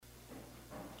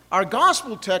Our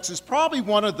gospel text is probably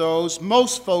one of those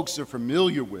most folks are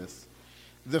familiar with.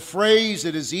 The phrase,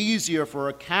 "It is easier for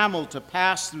a camel to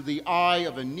pass through the eye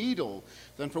of a needle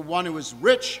than for one who is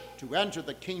rich to enter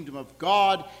the kingdom of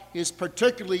God," is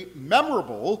particularly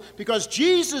memorable because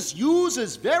Jesus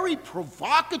uses very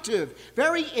provocative,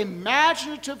 very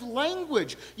imaginative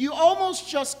language. You almost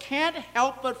just can't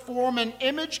help but form an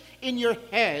image in your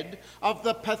head of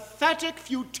the pathetic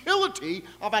futility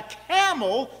of a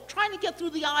camel trying to get through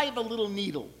the eye of a little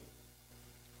needle.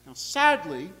 Now,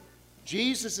 sadly,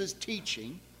 Jesus'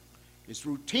 teaching is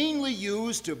routinely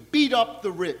used to beat up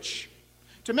the rich,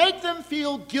 to make them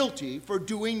feel guilty for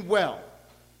doing well,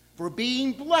 for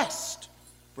being blessed,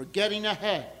 for getting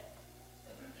ahead.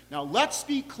 Now, let's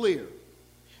be clear.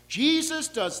 Jesus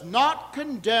does not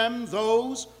condemn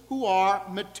those who are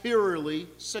materially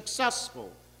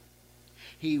successful.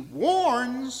 He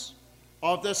warns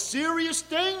of the serious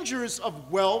dangers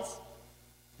of wealth,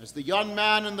 as the young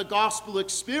man in the gospel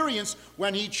experienced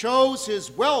when he chose his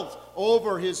wealth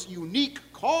over his unique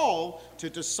call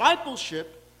to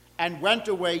discipleship and went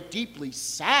away deeply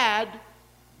sad,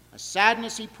 a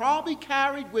sadness he probably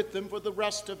carried with him for the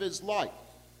rest of his life.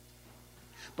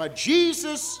 But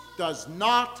Jesus does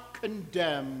not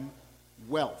condemn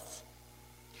wealth.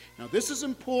 Now, this is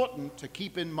important to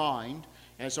keep in mind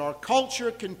as our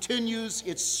culture continues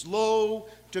its slow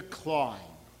decline,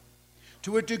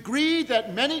 to a degree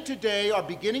that many today are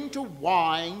beginning to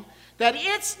whine that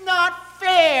it's not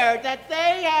fair that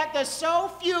the so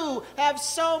few have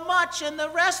so much and the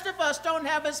rest of us don't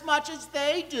have as much as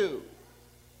they do.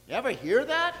 You ever hear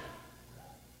that?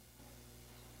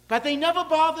 But they never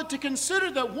bothered to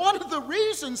consider that one of the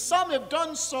reasons some have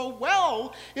done so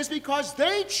well is because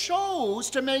they chose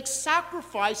to make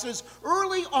sacrifices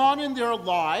early on in their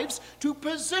lives to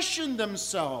position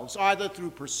themselves, either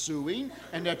through pursuing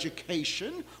an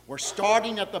education or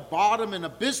starting at the bottom in a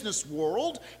business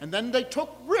world, and then they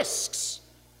took risks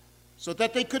so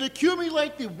that they could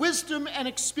accumulate the wisdom and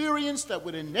experience that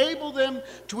would enable them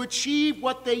to achieve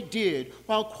what they did,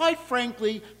 while quite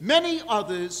frankly, many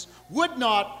others would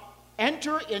not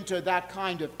enter into that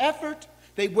kind of effort,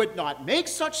 they would not make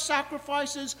such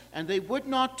sacrifices, and they would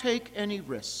not take any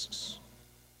risks.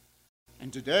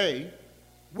 And today,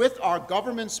 with our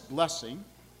government's blessing,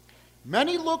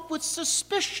 many look with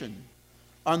suspicion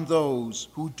on those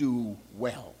who do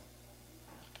well.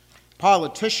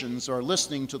 Politicians are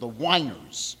listening to the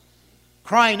whiners,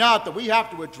 crying out that we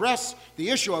have to address the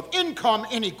issue of income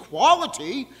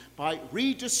inequality by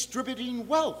redistributing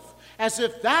wealth, as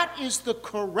if that is the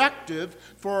corrective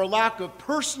for a lack of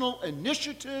personal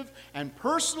initiative and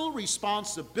personal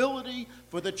responsibility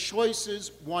for the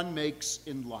choices one makes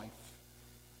in life.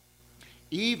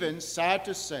 Even, sad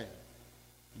to say,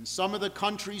 in some of the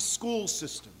country's school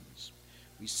systems,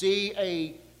 we see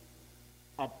a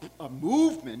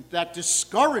movement that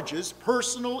discourages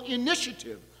personal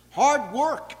initiative, hard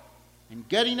work, and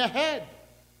getting ahead.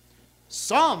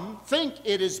 Some think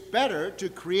it is better to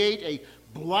create a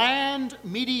bland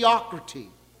mediocrity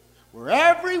where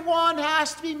everyone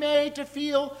has to be made to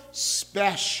feel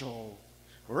special,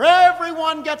 where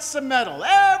everyone gets a medal,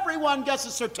 everyone gets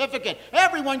a certificate,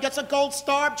 everyone gets a gold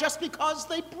star just because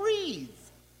they breathe.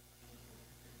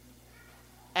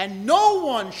 And no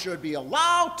one should be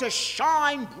allowed to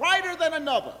shine brighter than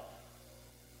another,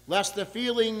 lest the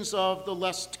feelings of the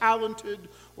less talented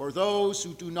or those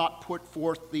who do not put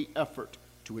forth the effort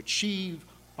to achieve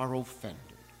are offended.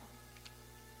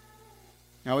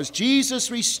 Now, is Jesus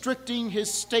restricting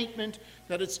his statement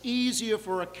that it's easier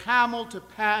for a camel to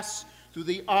pass through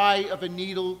the eye of a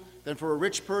needle than for a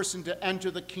rich person to enter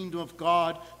the kingdom of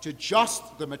God to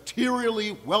just the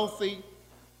materially wealthy?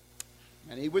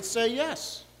 And he would say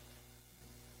yes.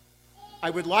 I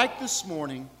would like this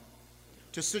morning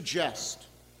to suggest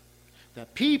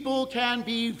that people can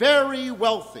be very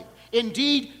wealthy,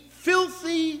 indeed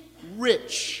filthy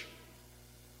rich,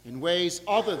 in ways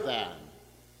other than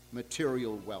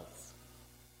material wealth.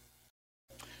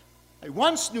 I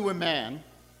once knew a man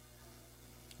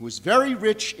who was very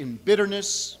rich in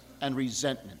bitterness and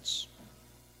resentments.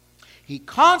 He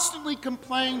constantly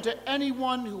complained to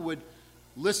anyone who would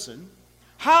listen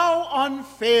how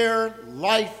unfair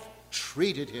life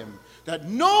treated him, that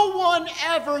no one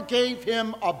ever gave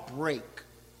him a break.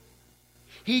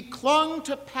 He clung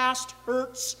to past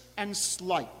hurts and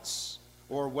slights,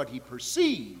 or what he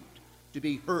perceived to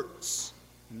be hurts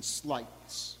and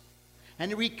slights. And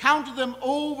he recounted them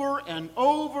over and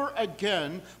over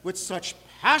again with such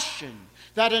passion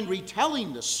that in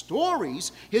retelling the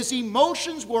stories, his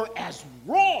emotions were as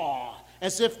raw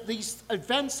as if these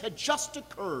events had just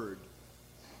occurred.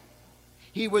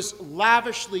 He was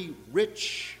lavishly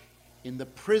rich in the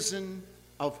prison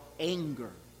of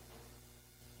anger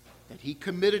that he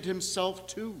committed himself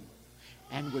to,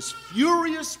 and was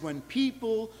furious when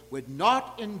people would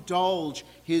not indulge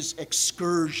his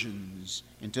excursions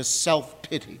into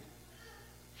self-pity.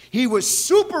 He was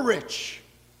super rich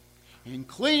and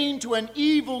clinging to an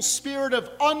evil spirit of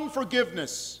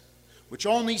unforgiveness, which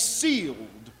only sealed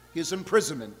his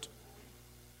imprisonment.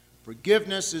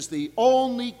 Forgiveness is the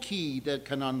only key that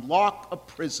can unlock a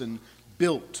prison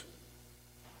built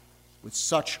with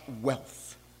such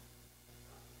wealth.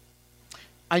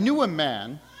 I knew a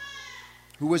man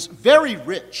who was very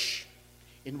rich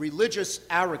in religious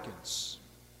arrogance.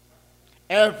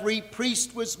 Every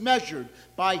priest was measured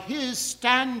by his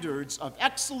standards of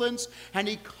excellence, and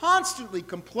he constantly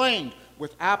complained,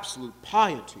 with absolute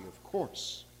piety, of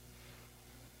course,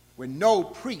 when no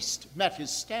priest met his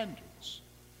standards.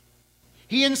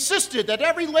 He insisted that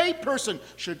every layperson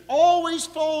should always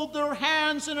fold their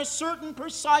hands in a certain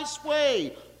precise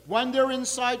way when they're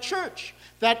inside church,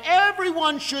 that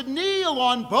everyone should kneel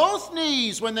on both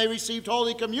knees when they received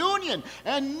Holy Communion,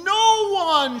 and no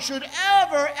one should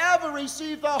ever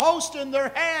receive the host in their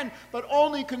hand, but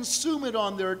only consume it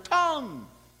on their tongue.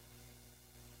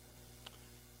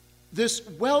 This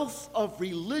wealth of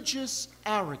religious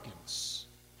arrogance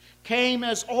came,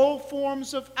 as all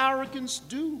forms of arrogance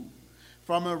do,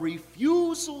 from a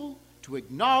refusal to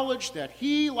acknowledge that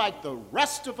he, like the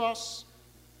rest of us,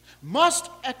 must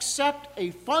accept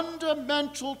a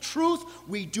fundamental truth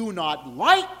we do not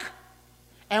like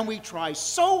and we try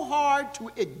so hard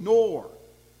to ignore.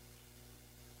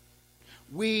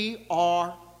 We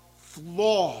are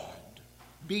flawed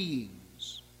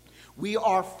beings. We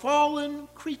are fallen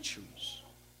creatures,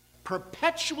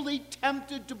 perpetually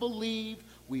tempted to believe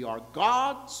we are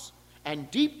gods, and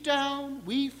deep down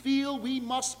we feel we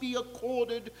must be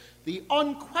accorded the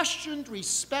unquestioned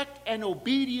respect and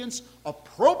obedience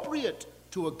appropriate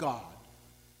to a God.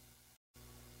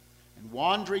 And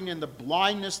wandering in the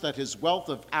blindness that his wealth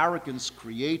of arrogance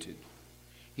created,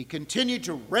 he continued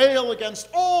to rail against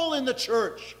all in the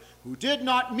church who did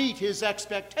not meet his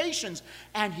expectations,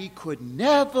 and he could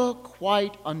never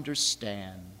quite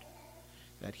understand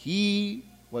that he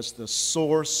was the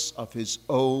source of his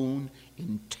own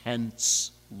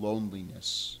intense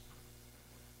loneliness.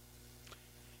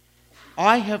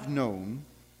 I have known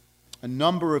a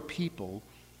number of people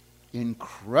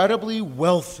incredibly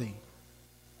wealthy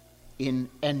in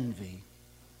envy.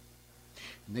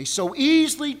 And they so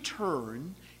easily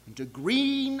turn into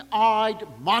green-eyed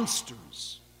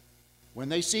monsters when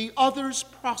they see others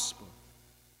prosper.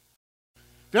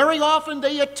 Very often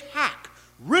they attack,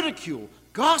 ridicule,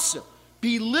 gossip,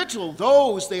 belittle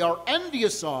those they are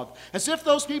envious of, as if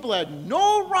those people had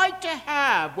no right to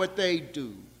have what they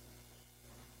do.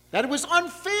 That it was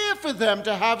unfair for them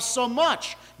to have so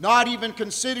much, not even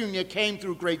considering it came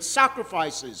through great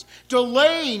sacrifices,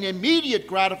 delaying immediate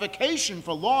gratification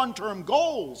for long-term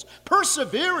goals,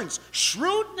 perseverance,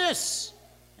 shrewdness,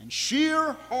 and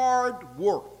sheer hard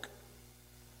work.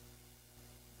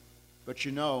 But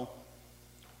you know,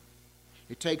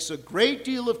 it takes a great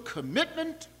deal of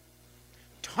commitment,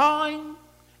 time,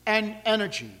 and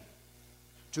energy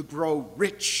to grow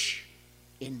rich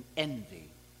in envy.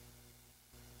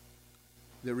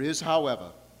 There is, however,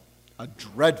 a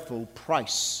dreadful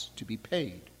price to be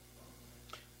paid.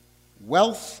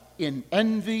 Wealth in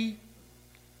envy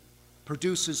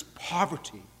produces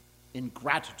poverty in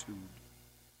gratitude,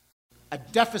 a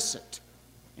deficit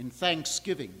in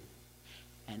thanksgiving,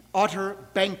 and utter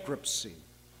bankruptcy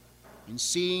in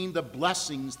seeing the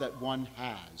blessings that one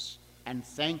has and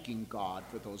thanking God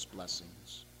for those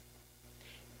blessings.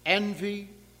 Envy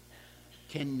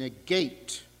can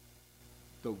negate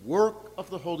the work of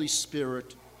the Holy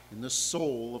Spirit in the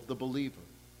soul of the believer.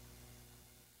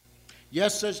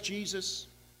 Yes, says Jesus,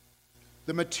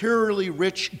 the materially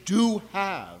rich do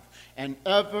have an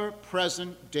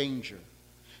ever-present danger.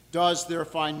 Does their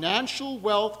financial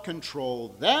wealth control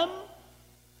them,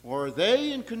 or are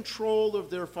they in control of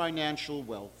their financial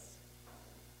wealth?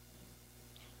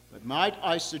 But might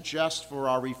I suggest for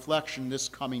our reflection this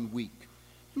coming week,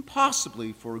 and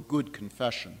possibly for a good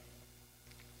confession,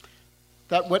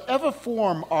 that whatever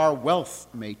form our wealth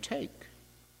may take,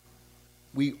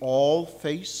 we all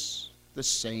face the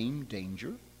same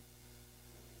danger?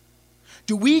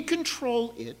 Do we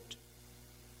control it,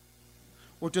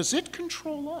 or does it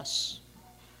control us?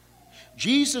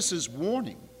 Jesus is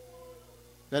warning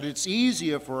that it's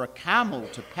easier for a camel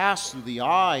to pass through the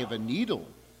eye of a needle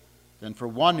than for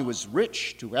one who is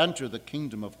rich to enter the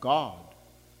kingdom of God.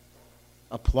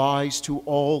 Applies to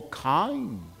all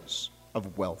kinds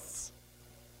of wealth.